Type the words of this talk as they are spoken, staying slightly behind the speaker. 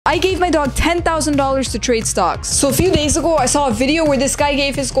I gave my dog $10,000 to trade stocks. So a few days ago, I saw a video where this guy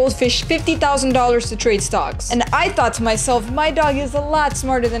gave his goldfish $50,000 to trade stocks. And I thought to myself, my dog is a lot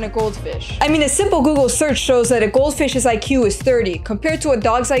smarter than a goldfish. I mean, a simple Google search shows that a goldfish's IQ is 30 compared to a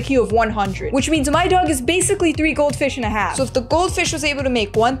dog's IQ of 100, which means my dog is basically 3 goldfish and a half. So if the goldfish was able to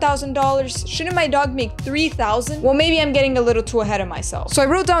make $1,000, shouldn't my dog make $3,000? Well, maybe I'm getting a little too ahead of myself. So I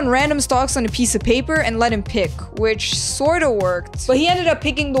wrote down random stocks on a piece of paper and let him pick, which sort of worked. But he ended up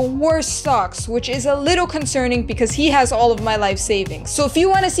picking the worst stocks, which is a little concerning because he has all of my life savings. So if you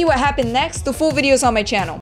want to see what happened next, the full video is on my channel.